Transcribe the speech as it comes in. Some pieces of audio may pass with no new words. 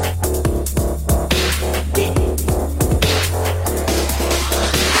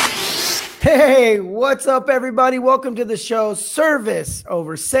Hey, what's up, everybody? Welcome to the show, Service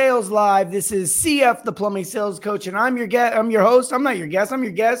Over Sales Live. This is CF, the Plumbing Sales Coach, and I'm your guest. I'm your host. I'm not your guest. I'm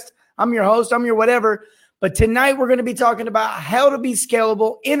your guest. I'm your host. I'm your whatever. But tonight we're going to be talking about how to be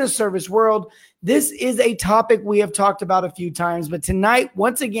scalable in a service world. This is a topic we have talked about a few times, but tonight,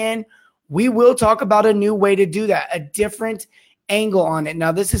 once again, we will talk about a new way to do that, a different angle on it.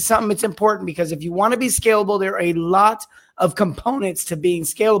 Now, this is something that's important because if you want to be scalable, there are a lot of components to being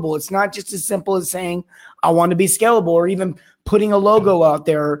scalable. It's not just as simple as saying, I want to be scalable, or even putting a logo out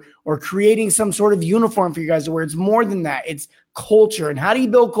there or creating some sort of uniform for you guys to wear. It's more than that. It's culture. And how do you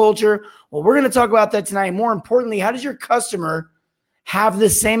build culture? Well, we're going to talk about that tonight. More importantly, how does your customer have the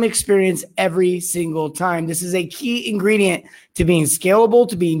same experience every single time? This is a key ingredient to being scalable,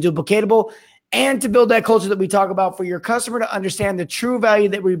 to being duplicatable, and to build that culture that we talk about for your customer to understand the true value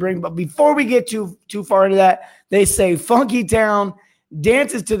that we bring. But before we get too far into that, they say Funky Town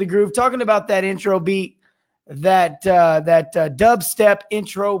dances to the groove. Talking about that intro beat, that dubstep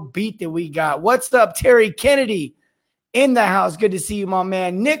intro beat that we got. What's up, Terry Kennedy in the house? Good to see you, my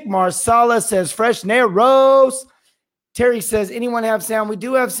man. Nick Marsala says Fresh Neros. Terry says, anyone have sound? We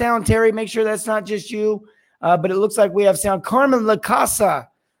do have sound, Terry. Make sure that's not just you, but it looks like we have sound. Carmen La Casa.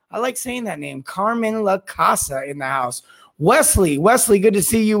 I like saying that name. Carmen La Casa in the house. Wesley, good to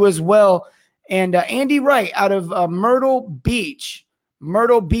see you as well. And Andy Wright out of Myrtle Beach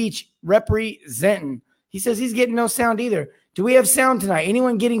representing. He says he's getting no sound either. Do we have sound tonight?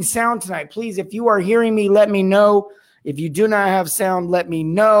 Anyone getting sound tonight? Please, if you are hearing me, let me know. If you do not have sound, let me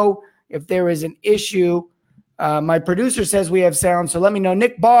know. If there is an issue, my producer says we have sound, so let me know.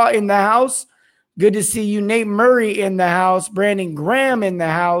 Nick Baugh in the house. Good to see you. Nate Murray in the house. Brandon Graham in the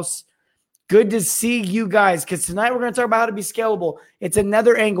house. Good to see you guys, because tonight we're going to talk about how to be scalable. It's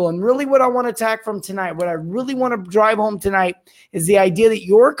another angle. And really what I want to attack from tonight, what I really want to drive home tonight is the idea that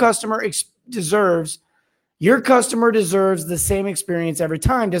your customer deserves the same experience every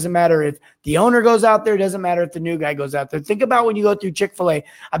time. Doesn't matter if the owner goes out there. Doesn't matter if the new guy goes out there. Think about when you go through Chick-fil-A.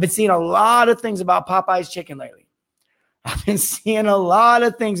 I've been seeing a lot of things about Popeye's chicken lately. I've been seeing a lot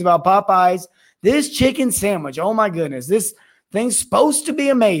of things about Popeye's. This chicken sandwich, oh my goodness, this thing's supposed to be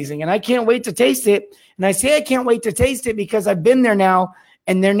amazing, and I can't wait to taste it. And I say I can't wait to taste it because I've been there now,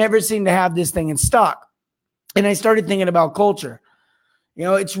 and they're never seem to have this thing in stock. And I started thinking about culture. You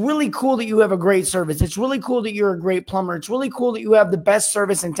know, it's really cool that you have a great service. It's really cool that you're a great plumber. It's really cool that you have the best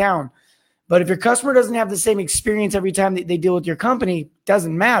service in town. But if your customer doesn't have the same experience every time that they deal with your company, it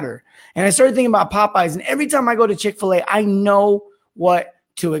doesn't matter. And I started thinking about Popeyes, and every time I go to Chick-fil-A, I know what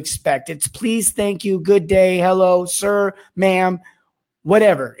to expect. It's please, thank you, good day, hello, sir, ma'am,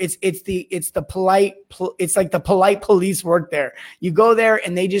 whatever. It's like the polite police work there. You go there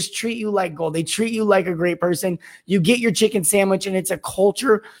and they just treat you like gold. They treat you like a great person. You get your chicken sandwich and it's a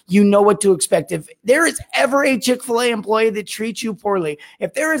culture. You know what to expect. If there is ever a Chick-fil-A employee that treats you poorly,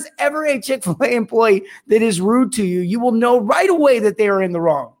 if there is ever a Chick-fil-A employee that is rude to you, you will know right away that they are in the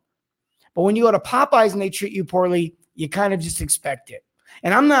wrong. But when you go to Popeyes and they treat you poorly, you kind of just expect it.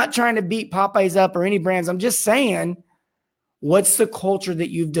 And I'm not trying to beat Popeyes up or any brands. I'm just saying, what's the culture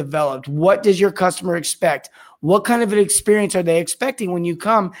that you've developed? What does your customer expect? What kind of an experience are they expecting when you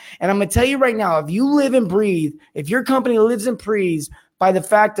come? And I'm going to tell you right now, if you live and breathe, if your company lives and breathes by the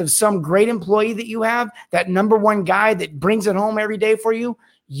fact of some great employee that you have, that number one guy that brings it home every day for you,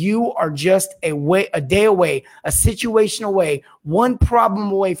 you are just a day away, a situation away, one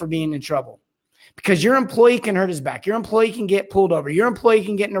problem away from being in trouble. Because your employee can hurt his back. Your employee can get pulled over. Your employee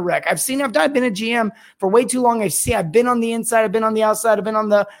can get in a wreck. I've been a GM for way too long. I've been on the inside. I've been on the outside. I've been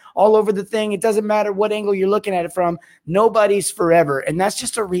on all over the thing. It doesn't matter what angle you're looking at it from. Nobody's forever. And that's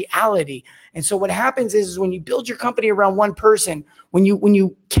just a reality. And so what happens is when you build your company around one person, when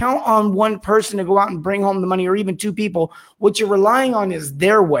you count on one person to go out and bring home the money, or even two people, what you're relying on is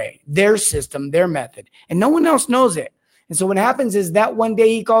their way, their system, their method. And no one else knows it. And so what happens is that one day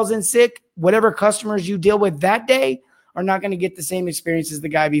he calls in sick, whatever customers you deal with that day are not going to get the same experience as the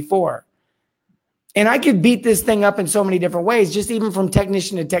guy before. And I could beat this thing up in so many different ways, just even from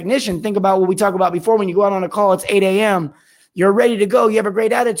technician to technician. Think about what we talked about before. When you go out on a call, it's 8 a.m. You're ready to go. You have a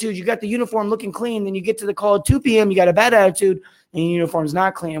great attitude. You got the uniform looking clean. Then you get to the call at 2 p.m. You got a bad attitude and your uniform's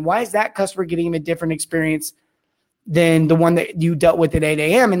not clean. And why is that customer getting a different experience than the one that you dealt with at 8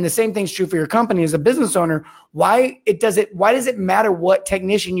 a.m. And the same thing's true for your company as a business owner. Why does it matter what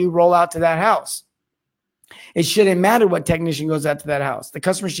technician you roll out to that house? It shouldn't matter what technician goes out to that house. The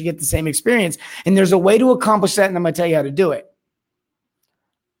customer should get the same experience. And there's a way to accomplish that, and I'm going to tell you how to do it.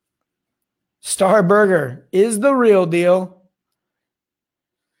 Star Burger is the real deal.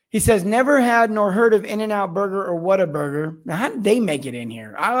 He says, never had nor heard of In-N-Out Burger or Whataburger. Now, how did they make it in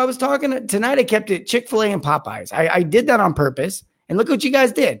here? I was talking tonight. I kept it Chick-fil-A and Popeyes. I did that on purpose. And look what you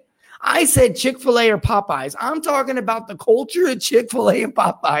guys did. I said Chick-fil-A or Popeyes. I'm talking about the culture of Chick-fil-A and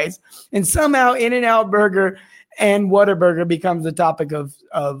Popeyes. And somehow In-N-Out Burger and Whataburger becomes the topic of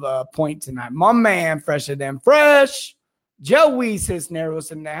point tonight. My man, fresher than fresh. Joey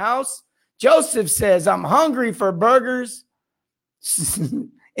Cisneros in the house. Joseph says, I'm hungry for burgers.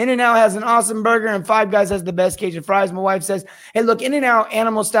 In-N-Out has an awesome burger, and Five Guys has the best Cajun fries. My wife says, hey, look, In-N-Out,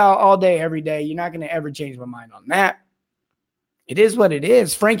 animal style all day, every day. You're not going to ever change my mind on that. It is what it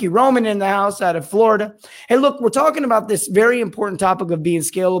is. Frankie Roman in the house out of Florida. Hey, look, we're talking about this very important topic of being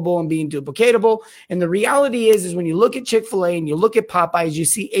scalable and being duplicatable. And the reality is when you look at Chick-fil-A and you look at Popeyes, you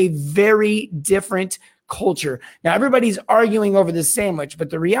see a very different culture. Now, everybody's arguing over the sandwich, but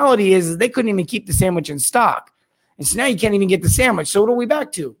the reality is they couldn't even keep the sandwich in stock. And so now you can't even get the sandwich. So what are we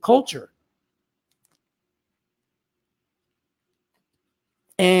back to? Culture.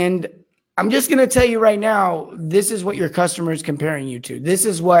 And I'm just going to tell you right now, this is what your customer is comparing you to. This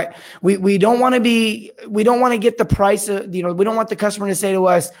is what we don't want to be. We don't want to get the price of, we don't want the customer to say to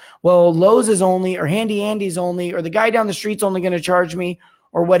us, well, Lowe's is only, or Handy Andy's only, or the guy down the street's only going to charge me,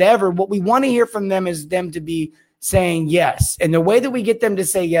 or whatever. What we want to hear from them is them to be saying yes. And the way that we get them to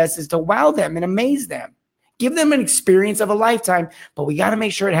say yes is to wow them and amaze them. Give them an experience of a lifetime, but we got to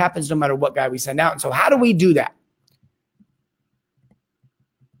make sure it happens no matter what guy we send out. And so how do we do that?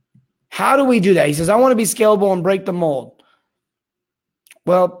 How do we do that? He says, I want to be scalable and break the mold.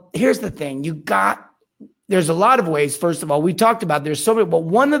 Well, here's the thing. There's a lot of ways. First of all, we talked about there's so many, but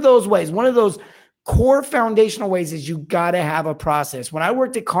one of those ways, one of those core foundational ways is you got to have a process. When I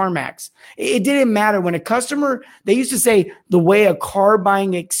worked at CarMax, it didn't matter. When a customer, they used to say the way a car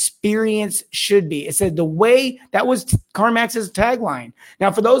buying experience should be. It said the way, that was CarMax's tagline.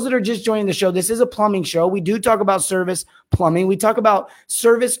 Now, for those that are just joining the show, this is a plumbing show. We do talk about service plumbing. We talk about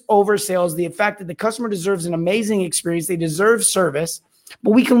service over sales, the fact that the customer deserves an amazing experience. They deserve service.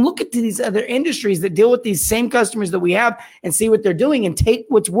 But we can look at these other industries that deal with these same customers that we have and see what they're doing and take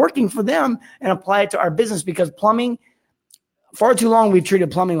what's working for them and apply it to our business, because plumbing, far too long, we've treated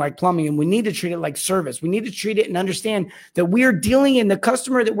plumbing like plumbing, and we need to treat it like service. We need to treat it and understand that we are dealing in the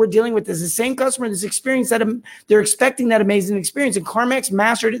customer that we're dealing with is the same customer that's experienced that they're expecting that amazing experience. And CarMax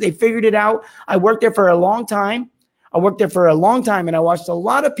mastered it. They figured it out. I worked there for a long time. And I watched a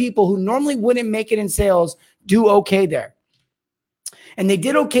lot of people who normally wouldn't make it in sales do okay there. And they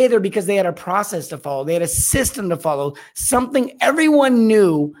did okay there because they had a process to follow. They had a system to follow, something everyone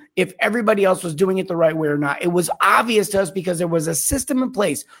knew if everybody else was doing it the right way or not. It was obvious to us because there was a system in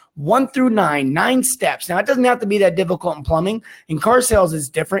place, 1 through 9 steps. Now, it doesn't have to be that difficult in plumbing. In car sales, it's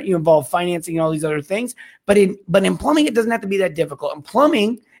different. You involve financing and all these other things. But in plumbing, it doesn't have to be that difficult. In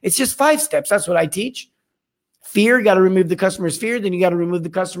plumbing, it's just 5 steps. That's what I teach. Fear, you got to remove the customer's fear. Then you got to remove the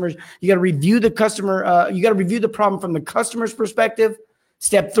customer's, you got to review the customer. You got to review the problem from the customer's perspective.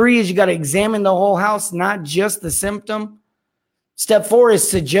 Step 3 is you got to examine the whole house, not just the symptom. Step 4 is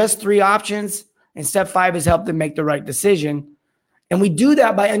suggest 3 options. And step 5 is help them make the right decision. And we do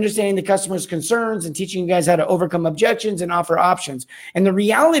that by understanding the customer's concerns and teaching you guys how to overcome objections and offer options. And the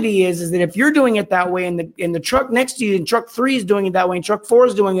reality is that if you're doing it that way and the truck next to you and truck 3 is doing it that way and truck 4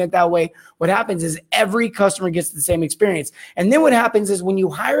 is doing it that way, what happens is every customer gets the same experience. And then what happens is when you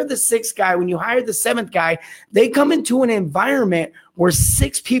hire the 6th guy, when you hire the 7th guy, they come into an environment where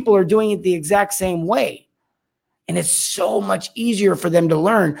 6 people are doing it the exact same way. And it's so much easier for them to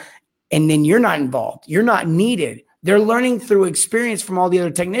learn. And then you're not involved. You're not needed. They're learning through experience from all the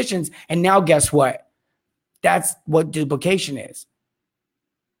other technicians. And now guess what? That's what duplication is.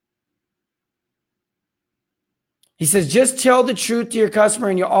 He says, just tell the truth to your customer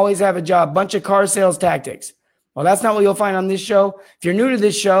and you'll always have a job. Bunch of car sales tactics. Well, that's not what you'll find on this show. If you're new to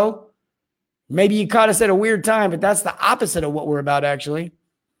this show, maybe you caught us at a weird time, but that's the opposite of what we're about, actually.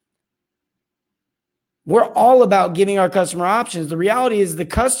 We're all about giving our customer options. The reality is the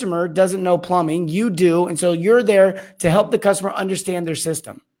customer doesn't know plumbing. You do. And so you're there to help the customer understand their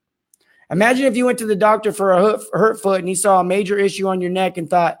system. Imagine if you went to the doctor for a hurt foot and he saw a major issue on your neck and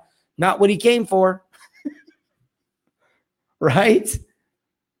thought, not what he came for. Right?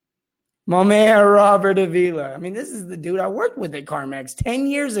 My man, Robert Avila. I mean, this is the dude I worked with at CarMax 10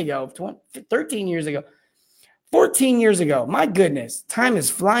 years ago, 13 years ago, 14 years ago. My goodness, time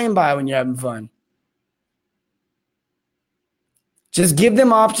is flying by when you're having fun. Just give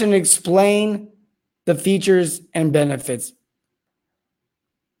them option to explain the features and benefits.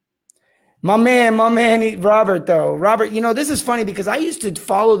 My man, Robert, though. Robert, this is funny because I used to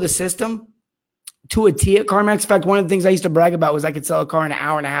follow the system to a T at CarMax. In fact, one of the things I used to brag about was I could sell a car in an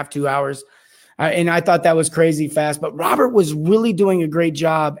hour and a half, 2 hours. And I thought that was crazy fast. But Robert was really doing a great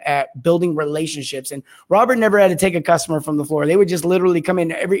job at building relationships. And Robert never had to take a customer from the floor. They would just literally come in.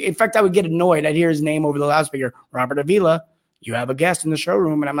 In fact, I would get annoyed. I'd hear his name over the loudspeaker. Robert Avila, you have a guest in the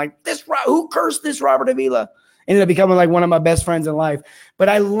showroom. And I'm like, who cursed this Robert Avila? Ended up becoming like one of my best friends in life. But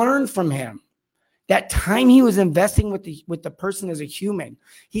I learned from him that time he was investing with the person as a human.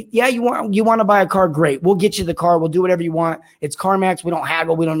 You want to buy a car, great. We'll get you the car. We'll do whatever you want. It's CarMax. We don't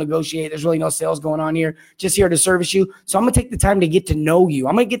haggle. We don't negotiate. There's really no sales going on here. Just here to service you. So I'm going to take the time to get to know you.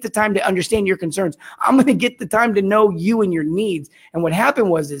 I'm going to get the time to understand your concerns. I'm going to get the time to know you and your needs. And what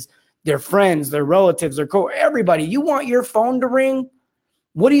happened is their friends, their relatives, everybody, you want your phone to ring?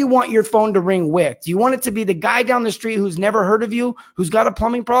 What do you want your phone to ring with? Do you want it to be the guy down the street who's never heard of you, who's got a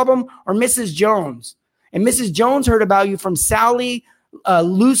plumbing problem, or Mrs. Jones? And Mrs. Jones heard about you from Sally,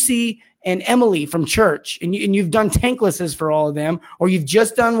 Lucy, and Emily from church. And you've done tanklesses for all of them, or you've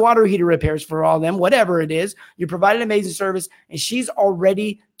just done water heater repairs for all of them, whatever it is. You provided amazing service, and she's all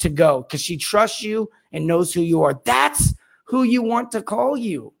ready to go because she trusts you and knows who you are. That's who you want to call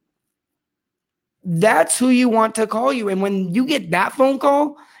you. That's who you want to call you. And when you get that phone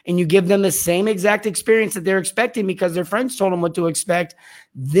call and you give them the same exact experience that they're expecting because their friends told them what to expect,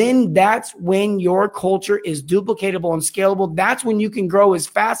 then that's when your culture is duplicatable and scalable. That's when you can grow as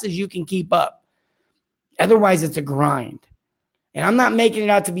fast as you can keep up. Otherwise, it's a grind. And I'm not making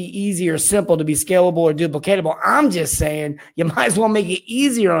it out to be easy or simple to be scalable or duplicatable. I'm just saying you might as well make it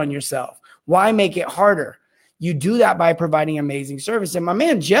easier on yourself. Why make it harder? You do that by providing amazing service. And my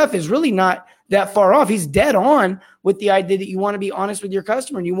man, Jeff, is really not that far off. He's dead on with the idea that you want to be honest with your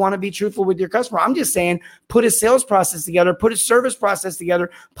customer and you want to be truthful with your customer. I'm just saying, put a sales process together, put a service process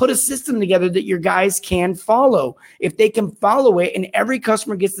together, put a system together that your guys can follow. If they can follow it and every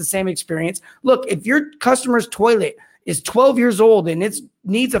customer gets the same experience. Look, if your customer's toilet is 12 years old and it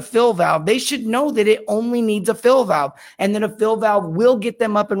needs a fill valve, they should know that it only needs a fill valve and then a fill valve will get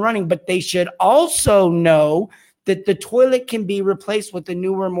them up and running. But they should also know that the toilet can be replaced with a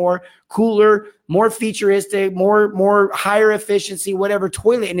newer, more cooler, more futuristic, more higher efficiency, whatever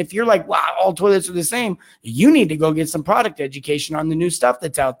toilet. And if you're like, wow, all toilets are the same, you need to go get some product education on the new stuff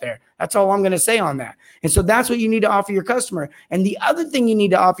that's out there. That's all I'm going to say on that. And so that's what you need to offer your customer. And the other thing you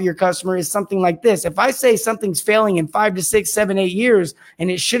need to offer your customer is something like this. If I say something's failing in 5 to 6, 7, 8 years, and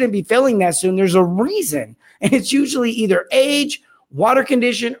it shouldn't be failing that soon, there's a reason. And it's usually either age, water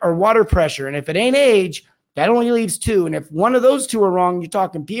condition, or water pressure. And if it ain't age, that only leaves 2. And if one of those 2 are wrong, you're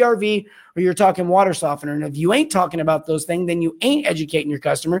talking PRV or you're talking water softener. And if you ain't talking about those things, then you ain't educating your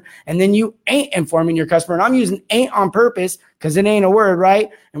customer. And then you ain't informing your customer. And I'm using ain't on purpose because it ain't a word, right?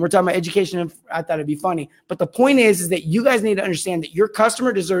 And we're talking about education. And I thought it'd be funny. But the point is that you guys need to understand that your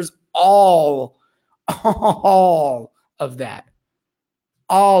customer deserves all of that.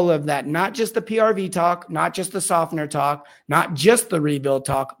 All of that, not just the PRV talk, not just the softener talk, not just the rebuild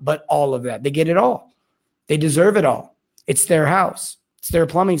talk, but all of that. They get it all. They deserve it all. It's their house. It's their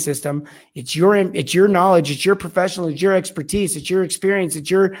plumbing system. It's your knowledge. It's your professional. It's your expertise. It's your experience.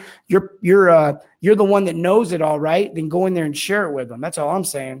 It's you're the one that knows it all, right? Then go in there and share it with them. That's all I'm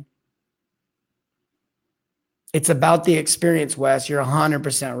saying. It's about the experience, Wes. You're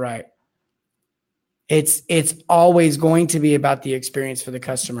 100% right. It's always going to be about the experience for the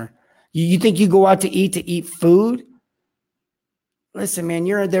customer. You think you go out to eat food? Listen, man,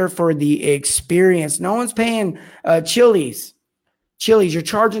 you're there for the experience. No one's paying Chili's. You're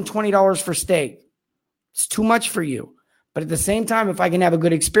charging $20 for steak. It's too much for you. But at the same time, if I can have a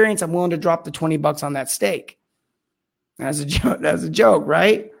good experience, I'm willing to drop the $20 on that steak. That's a joke. That's a joke,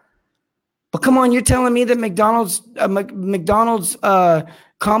 right? But come on, you're telling me that McDonald's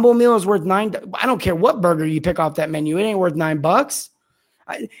combo meal is worth $9. I don't care what burger you pick off that menu. It ain't worth $9.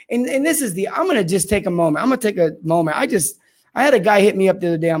 And this is I'm going to just take a moment. I'm going to take a moment. I had a guy hit me up the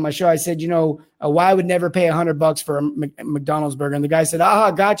other day on my show. I said, why I would never pay $100 for a McDonald's burger. And the guy said,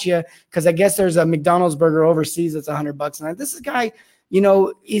 gotcha. Because I guess there's a McDonald's burger overseas that's $100. And this is a guy,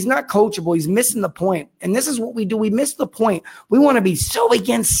 he's not coachable. He's missing the point. And this is what we do. We miss the point. We want to be so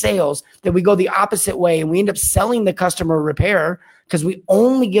against sales that we go the opposite way and we end up selling the customer repair because we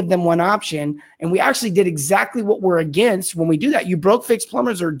only give them one option. And we actually did exactly what we're against when we do that. You broke fix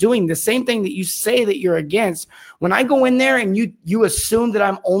plumbers are doing the same thing that you say that you're against. When I go in there and you assume that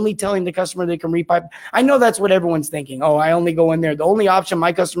I'm only telling the customer they can repipe, I know that's what everyone's thinking. Oh, I only go in there. The only option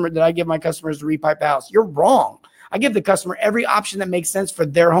that I give my customer is to repipe the house. You're wrong. I give the customer every option that makes sense for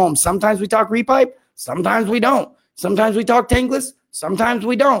their home. Sometimes we talk repipe. Sometimes we don't. Sometimes we talk tankless. Sometimes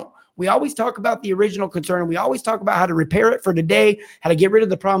we don't. We always talk about the original concern. We always talk about how to repair it for today, how to get rid of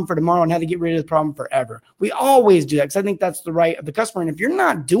the problem for tomorrow, and how to get rid of the problem forever. We always do that because I think that's the right of the customer. And if you're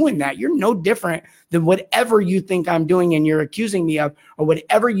not doing that, you're no different than whatever you think I'm doing and you're accusing me of, or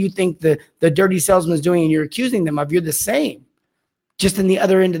whatever you think the dirty salesman is doing and you're accusing them of. You're the same, just in the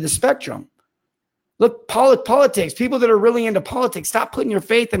other end of the spectrum. Look, politics, people that are really into politics, stop putting your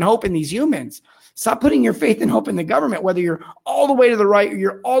faith and hope in these humans. Stop putting your faith and hope in the government, whether you're all the way to the right or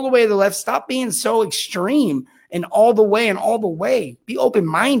you're all the way to the left. Stop being so extreme and all the way and all the way. Be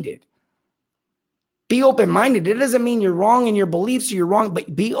open-minded. Be open-minded. It doesn't mean you're wrong in your beliefs or you're wrong,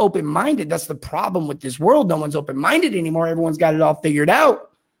 but be open-minded. That's the problem with this world. No one's open-minded anymore. Everyone's got it all figured out.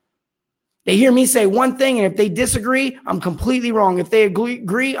 They hear me say one thing, and if they disagree, I'm completely wrong. If they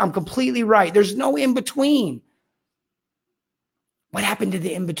agree, I'm completely right. There's no in-between. What happened to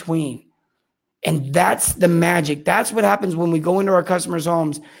the in-between? And that's the magic. That's what happens when we go into our customers'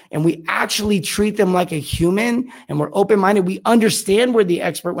 homes and we actually treat them like a human and we're open-minded. We understand we're the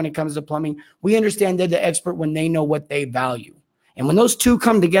expert when it comes to plumbing. We understand they're the expert when they know what they value. And when those two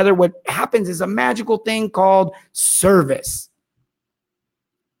come together, what happens is a magical thing called service.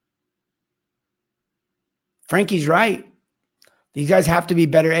 Frankie's right. These guys have to be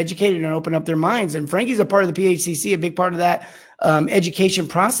better educated and open up their minds. And Frankie's a part of the PHCC, a big part of that education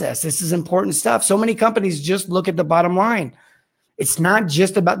process. This is important stuff. So many companies just look at the bottom line. It's not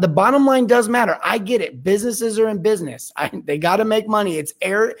just about the bottom line does matter. I get it. Businesses are in business. They got to make money. It's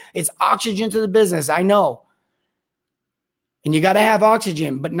air. It's oxygen to the business. I know. And you got to have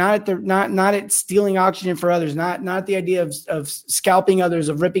oxygen, but not at stealing oxygen for others. Not at the idea of scalping others,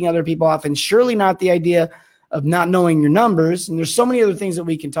 of ripping other people off, and surely not the idea of not knowing your numbers. And there's so many other things that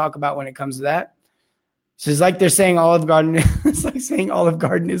we can talk about when it comes to that. So it's like they're saying Olive Garden. It's like saying Olive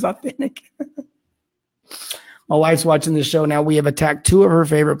Garden is authentic. My wife's watching this show now. We have attacked two of her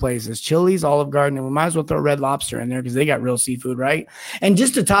favorite places, Chili's, Olive Garden, and we might as well throw Red Lobster in there because they got real seafood, right? And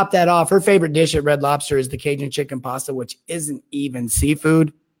just to top that off, her favorite dish at Red Lobster is the Cajun chicken pasta, which isn't even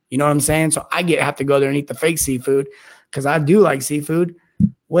seafood. You know what I'm saying? So I have to go there and eat the fake seafood because I do like seafood.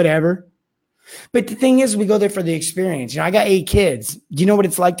 Whatever. But the thing is, we go there for the experience. I got 8 kids. Do you know what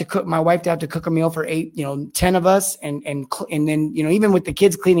it's like to cook? My wife to have to cook a meal for 8, 10 of us. And then, even with the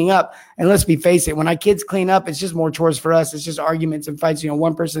kids cleaning up, and let's face it, when our kids clean up, it's just more chores for us. It's just arguments and fights.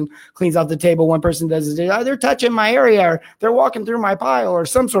 One person cleans out the table. One person does it. They're touching my area or they're walking through my pile or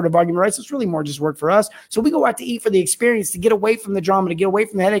some sort of argument, right? So it's really more just work for us. So we go out to eat for the experience, to get away from the drama, to get away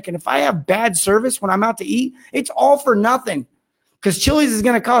from the headache. And if I have bad service when I'm out to eat, it's all for nothing. Because Chili's is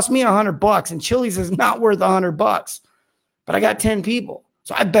going to cost me $100, and Chili's is not worth $100. But I got 10 people,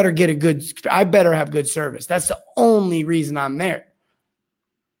 so I better have good service. That's the only reason I'm there.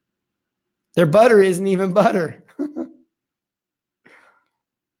 Their butter isn't even butter.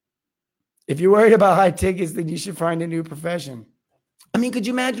 If you're worried about high tickets, then you should find a new profession. I mean, could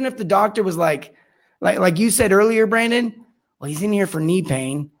you imagine if the doctor was like you said earlier, Brandon? Well, he's in here for knee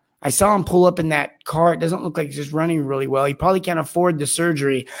pain. I saw him pull up in that car. It doesn't look like he's just running really well. He probably can't afford the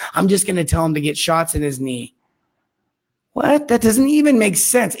surgery. I'm just going to tell him to get shots in his knee. What? That doesn't even make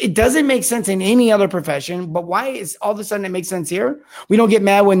sense. It doesn't make sense in any other profession, but why is all of a sudden it makes sense here? We don't get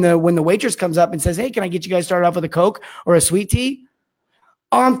mad when the waitress comes up and says, hey, can I get you guys started off with a Coke or a sweet tea?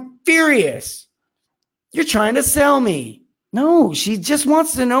 I'm furious. You're trying to sell me. No, she just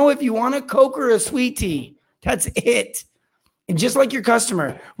wants to know if you want a Coke or a sweet tea. That's it. And just like your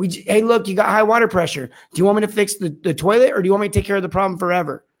customer, hey, look, you got high water pressure. Do you want me to fix the toilet or do you want me to take care of the problem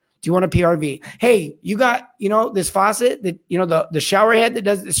forever? Do you want a PRV? Hey, you got, this faucet that, the shower head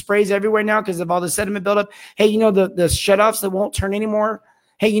that sprays everywhere now because of all the sediment buildup. Hey, the shutoffs that won't turn anymore.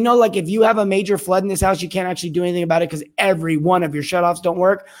 Hey, like if you have a major flood in this house, you can't actually do anything about it because every one of your shutoffs don't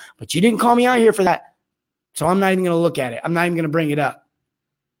work, but you didn't call me out here for that. So I'm not even going to look at it. I'm not even going to bring it up.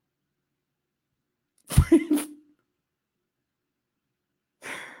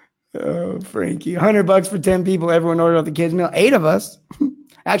 Oh, Frankie, $100 for 10 people. Everyone ordered off the kids' meal. 8 of us,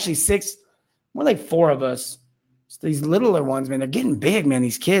 actually 6, more like 4 of us. It's these littler ones, man, they're getting big, man.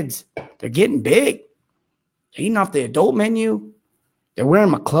 These kids, they're getting big. They're eating off the adult menu. They're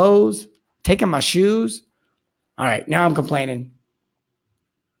wearing my clothes, taking my shoes. All right, now I'm complaining.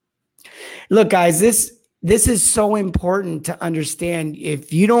 Look, guys, this is so important to understand.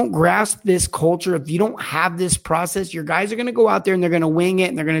 If you don't grasp this culture, if you don't have this process, your guys are going to go out there and they're going to wing it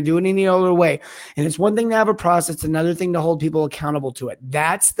and they're going to do it any other way. And it's one thing to have a process. It's another thing to hold people accountable to it.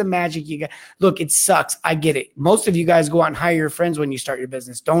 That's the magic you got. Look, it sucks. I get it. Most of you guys go out and hire your friends when you start your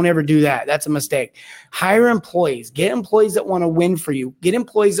business. Don't ever do that. That's a mistake. Hire employees. Get employees that want to win for you. Get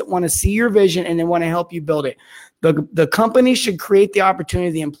employees that want to see your vision and they want to help you build it. The company should create the opportunity.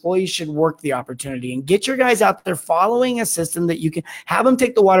 The employees should work the opportunity, and get your guys out there following a system that you can have them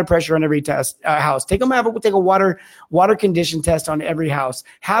take the water pressure on every house. Take a water condition test on every house.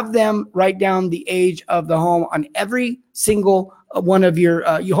 Have them write down the age of the home on every single one of your,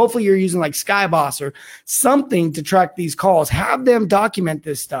 hopefully you're using like Skyboss or something to track these calls. Have them document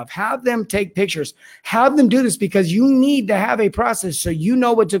this stuff. Have them take pictures. Have them do this, because you need to have a process so you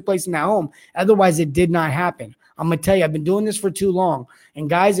know what took place in that home. Otherwise, it did not happen. I'm going to tell you, I've been doing this for too long. And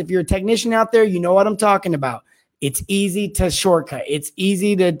guys, if you're a technician out there, you know what I'm talking about. It's easy to shortcut. It's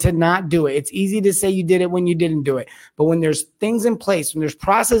easy to not do it. It's easy to say you did it when you didn't do it. But when there's things in place, when there's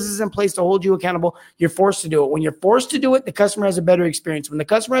processes in place to hold you accountable, you're forced to do it. When you're forced to do it, the customer has a better experience. When the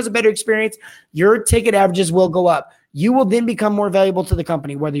customer has a better experience, your ticket averages will go up. You will then become more valuable to the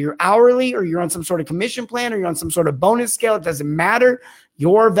company, whether you're hourly or you're on some sort of commission plan or you're on some sort of bonus scale. It doesn't matter.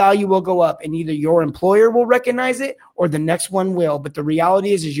 Your value will go up, and either your employer will recognize it or the next one will. But the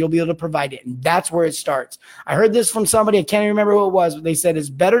reality is you'll be able to provide it. And that's where it starts. I heard this from somebody. I can't even remember who it was, but they said it's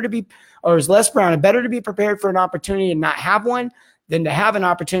Les Brown, it's better to be prepared for an opportunity and not have one than to have an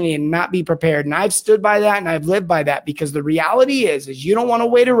opportunity and not be prepared. And I've stood by that and I've lived by that, because the reality is you don't want to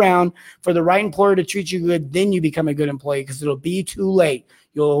wait around for the right employer to treat you good. Then you become a good employee, because it'll be too late.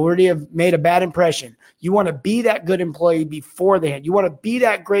 You'll already have made a bad impression. You want to be that good employee beforehand. You want to be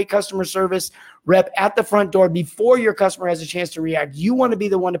that great customer service rep at the front door before your customer has a chance to react. You want to be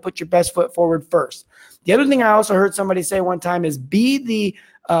the one to put your best foot forward first. The other thing I also heard somebody say one time is be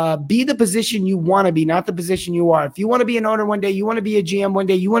the position you want to be, not the position you are. If you want to be an owner one day, you want to be a GM one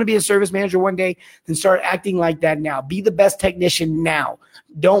day, you want to be a service manager one day, then start acting like that now. Be the best technician now.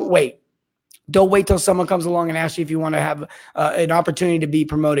 Don't wait. Don't wait till someone comes along and asks you if you want to have an opportunity to be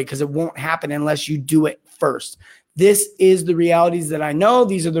promoted, because it won't happen unless you do it first. This is the realities that I know.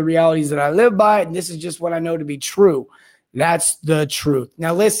 These are the realities that I live by. And this is just what I know to be true. That's the truth.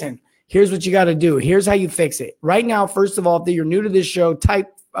 Now, listen, here's what you got to do. Here's how you fix it. Right now, first of all, if you're new to this show, type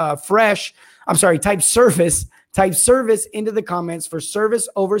service. Type service into the comments for service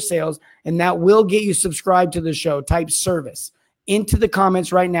over sales, and that will get you subscribed to the show. Type service into the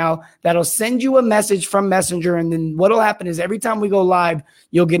comments right now. That'll send you a message from Messenger. And then what'll happen is every time we go live,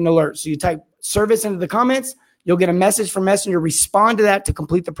 you'll get an alert. So you type service into the comments, you'll get a message from Messenger. Respond to that to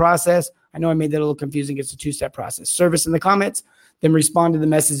complete the process. I know I made that a little confusing. It's a two-step process. Service in the comments, then respond to the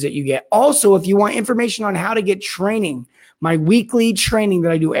message that you get. Also, if you want information on how to get training, my weekly training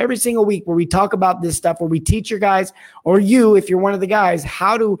that I do every single week, where we talk about this stuff, where we teach your guys, or you, if you're one of the guys,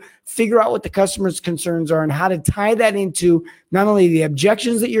 how to figure out what the customer's concerns are and how to tie that into not only the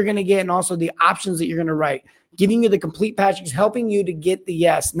objections that you're going to get and also the options that you're going to write, giving you the complete package, helping you to get the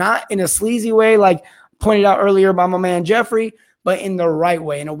yes, not in a sleazy way like pointed out earlier by my man Jeffrey, but in the right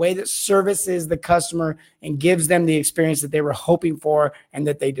way, in a way that services the customer and gives them the experience that they were hoping for and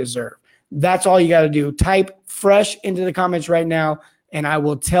that they deserve. That's all you got to do. Type fresh into the comments right now, and I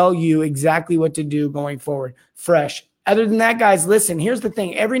will tell you exactly what to do going forward. Fresh. Other than that, guys, listen, here's the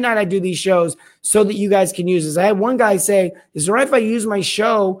thing. Every night I do these shows so that you guys can use this. I had one guy say, is it right if I use my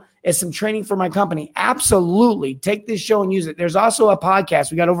show as some training for my company? Absolutely. Take this show and use it. There's also a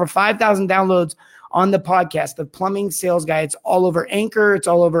podcast. We got over 5,000 downloads on the podcast, The Plumbing Sales Guy. It's all over Anchor. It's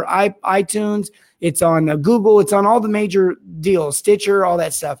all over iTunes. It's on Google. It's on all the major deals, Stitcher, all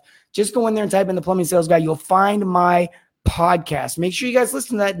that stuff. Just go in there and type in The Plumbing Sales Guy. You'll find my podcast. Make sure you guys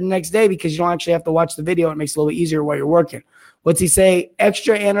listen to that the next day, because you don't actually have to watch the video. It makes it a little bit easier while you're working. What's he say?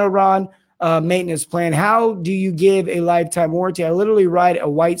 Extra Anaron maintenance plan. How do you give a lifetime warranty? I literally ride a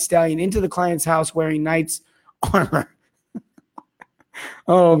white stallion into the client's house wearing knight's armor.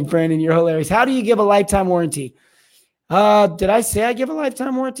 Oh, Brandon, you're hilarious. How do you give a lifetime warranty? Did I say I give a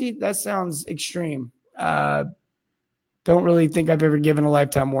lifetime warranty? That sounds extreme. Don't really think I've ever given a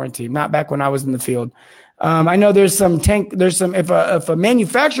lifetime warranty. Not back when I was in the field. I know if a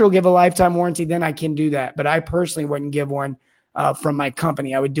manufacturer will give a lifetime warranty, then I can do that. But I personally wouldn't give one from my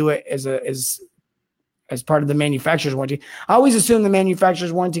company. I would do it as part of the manufacturer's warranty. I always assume the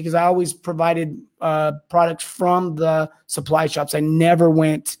manufacturer's warranty because I always provided products from the supply shops. I never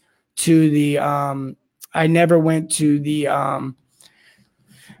went to the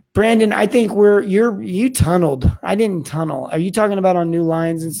Brandon, I think you tunneled. I didn't tunnel. Are you talking about on new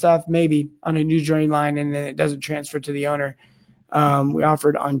lines and stuff? Maybe on a new joining line, and then it doesn't transfer to the owner. We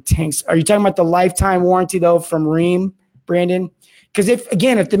offered on tanks. Are you talking about the lifetime warranty though from Rheem, Brandon? Because if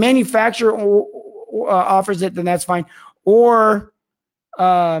the manufacturer offers it, then that's fine. Or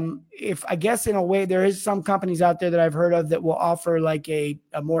if I guess in a way there is some companies out there that I've heard of that will offer like a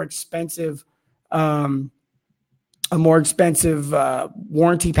more expensive a more expensive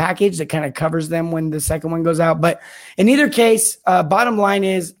warranty package that kind of covers them when the second one goes out. But in either case, bottom line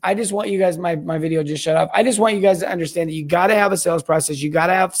is, I just want you guys, my video just shut up. I just want you guys to understand that you got to have a sales process. You got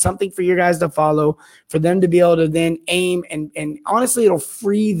to have something for your guys to follow, for them to be able to then aim. And honestly, it'll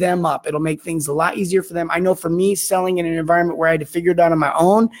free them up. It'll make things a lot easier for them. I know for me, selling in an environment where I had to figure it out on my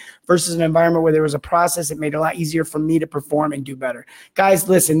own versus an environment where there was a process, it made it a lot easier for me to perform and do better. Guys,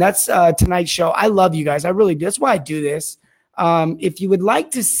 listen, that's tonight's show. I love you guys. I really do. That's why I do this. If you would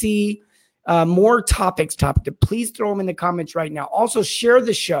like to see more topics, please throw them in the comments right now. Also, share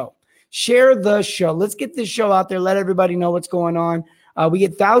the show. Share the show. Let's get this show out there. Let everybody know what's going on. We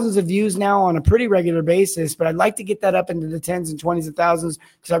get thousands of views now on a pretty regular basis, but I'd like to get that up into the tens and 20s of thousands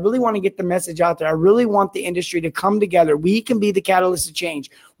because I really want to get the message out there. I really want the industry to come together. We can be the catalyst of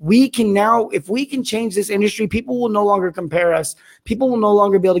change. We can now, if we can change this industry, people will no longer compare us. People will no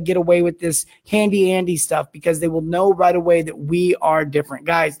longer be able to get away with this handy-andy stuff because they will know right away that we are different.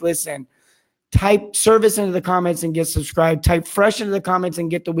 Guys, listen. Type service into the comments and get subscribed. Type fresh into the comments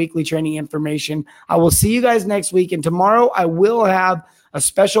and get the weekly training information. I will see you guys next week. And tomorrow I will have a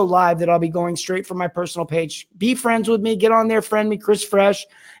special live that I'll be going straight from my personal page. Be friends with me. Get on there. Friend me, Chris Fresh.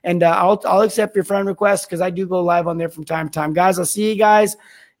 And I'll accept your friend requests because I do go live on there from time to time. Guys, I'll see you guys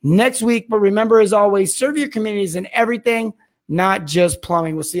next week. But remember, as always, serve your communities in everything, not just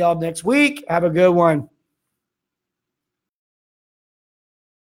plumbing. We'll see y'all next week. Have a good one.